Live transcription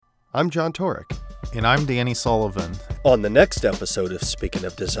I'm John Torek. And I'm Danny Sullivan. On the next episode of Speaking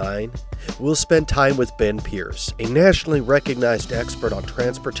of Design, we'll spend time with Ben Pierce, a nationally recognized expert on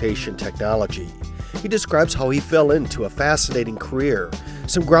transportation technology. He describes how he fell into a fascinating career,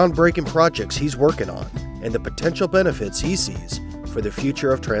 some groundbreaking projects he's working on, and the potential benefits he sees for the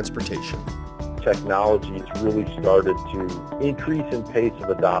future of transportation. Technology has really started to increase in pace of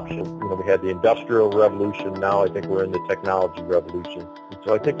adoption. We had the Industrial Revolution. Now I think we're in the technology revolution. And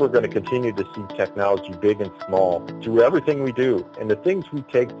so I think we're going to continue to see technology, big and small, through everything we do. And the things we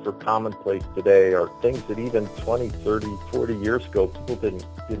take for commonplace today are things that even 20, 30, 40 years ago people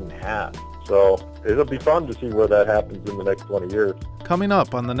didn't have. So it'll be fun to see where that happens in the next 20 years. Coming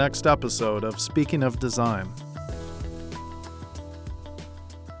up on the next episode of Speaking of Design.